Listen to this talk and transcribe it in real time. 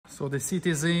So the seat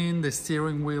is in, the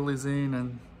steering wheel is in,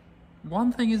 and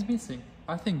one thing is missing.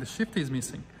 I think the shift is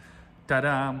missing.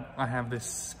 Ta-da! I have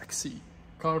this sexy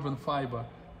carbon fiber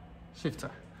shifter.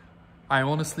 I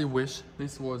honestly wish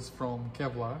this was from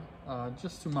Kevlar,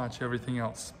 just to match everything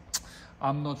else.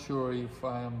 I'm not sure if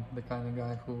I am the kind of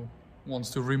guy who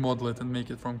wants to remodel it and make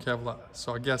it from Kevlar,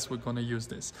 so I guess we're gonna use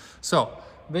this. So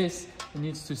this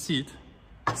needs to sit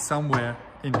somewhere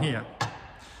in here.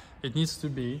 It needs to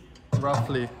be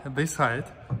roughly this height,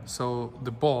 so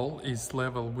the ball is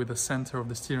level with the center of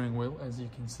the steering wheel, as you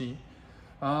can see.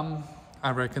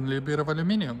 I reckon a little bit of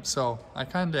aluminium, so I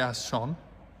kindly asked Sean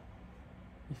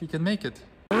if he can make it.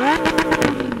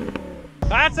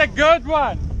 That's a good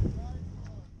one!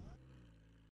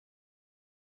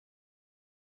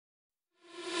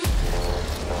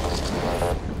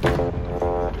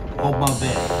 Hold my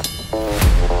bed.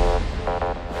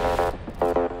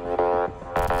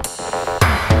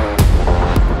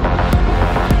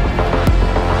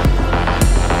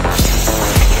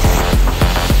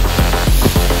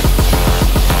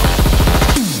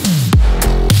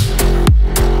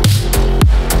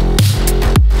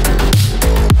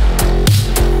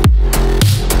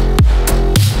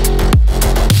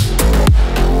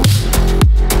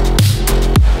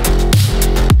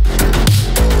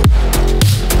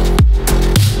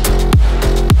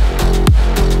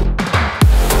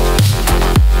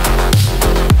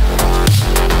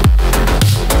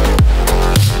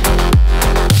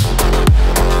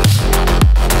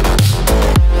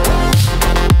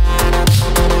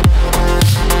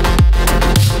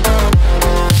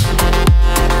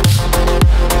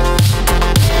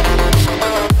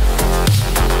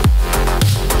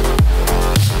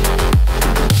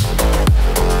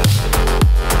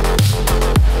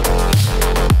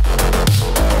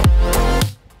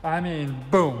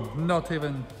 Boom, not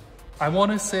even, I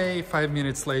want to say 5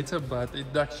 minutes later, but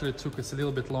it actually took us a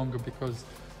little bit longer because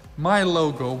my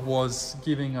logo was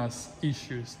giving us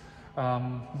issues.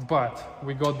 But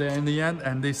we got there in the end,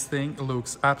 and this thing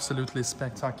looks absolutely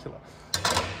spectacular.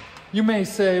 You may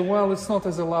say, well, it's not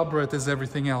as elaborate as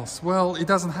everything else. Well, it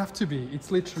doesn't have to be.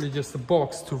 It's literally just a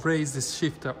box to raise this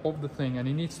shifter of the thing, and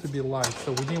it needs to be light.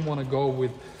 So we didn't want to go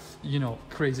with, you know,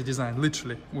 crazy design.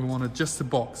 Literally, we wanted just a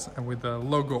box and with the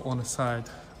logo on the side.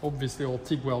 Obviously, all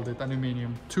TIG welded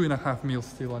aluminium, 2.5 mil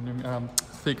steel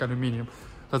thick aluminium.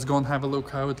 Let's go and have a look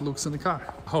how it looks in the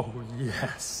car. Oh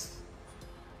yes,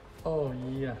 oh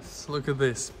yes. Look at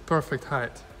this, perfect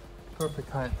height,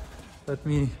 perfect height. Let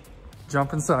me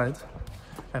jump inside,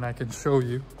 and I can show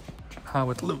you how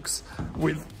it looks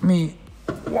with me.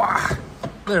 Wow,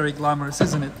 very glamorous,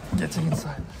 isn't it? Getting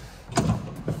inside.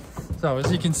 So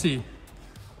as you can see,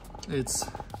 it's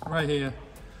right here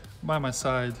by my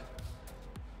side.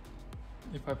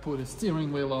 If I put a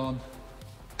steering wheel on,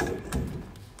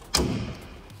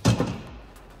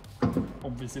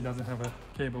 obviously it doesn't have a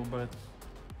cable, but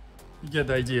you get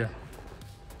the idea.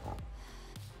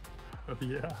 Oh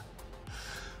yeah,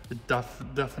 it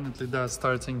definitely does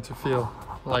starting to feel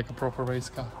like a proper race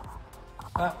car.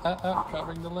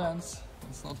 Covering the lens.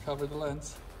 Let's not cover the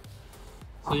lens.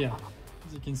 So yeah,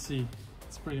 as you can see,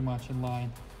 it's pretty much in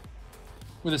line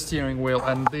with the steering wheel,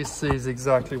 and this is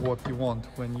exactly what you want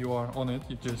when you are on it.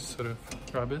 You just sort of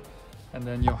grab it, and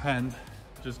then your hand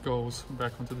just goes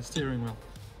back onto the steering wheel.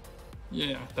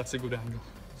 Yeah, that's a good angle.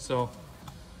 So,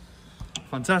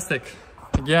 fantastic.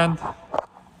 Again,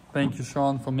 thank you,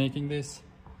 Sean, for making this.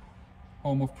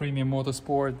 Home of premium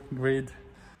motorsport, grid.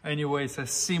 Anyways, as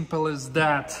simple as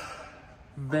that.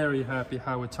 Very happy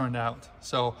how it turned out.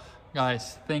 So,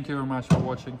 guys, thank you very much for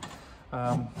watching.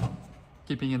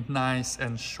 Keeping it nice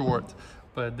and short,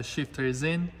 but the shifter is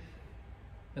in.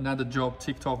 Another job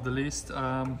ticked off the list.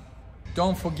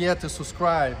 Don't forget to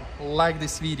subscribe, like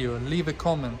this video, leave a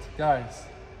comment. Guys,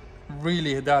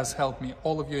 really it does help me.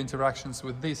 All of your interactions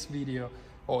with this video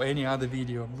or any other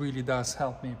video really does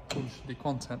help me push the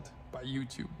content by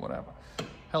YouTube, whatever.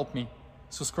 Help me,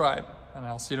 subscribe, and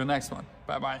I'll see you in the next one.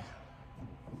 Bye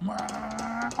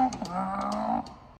bye.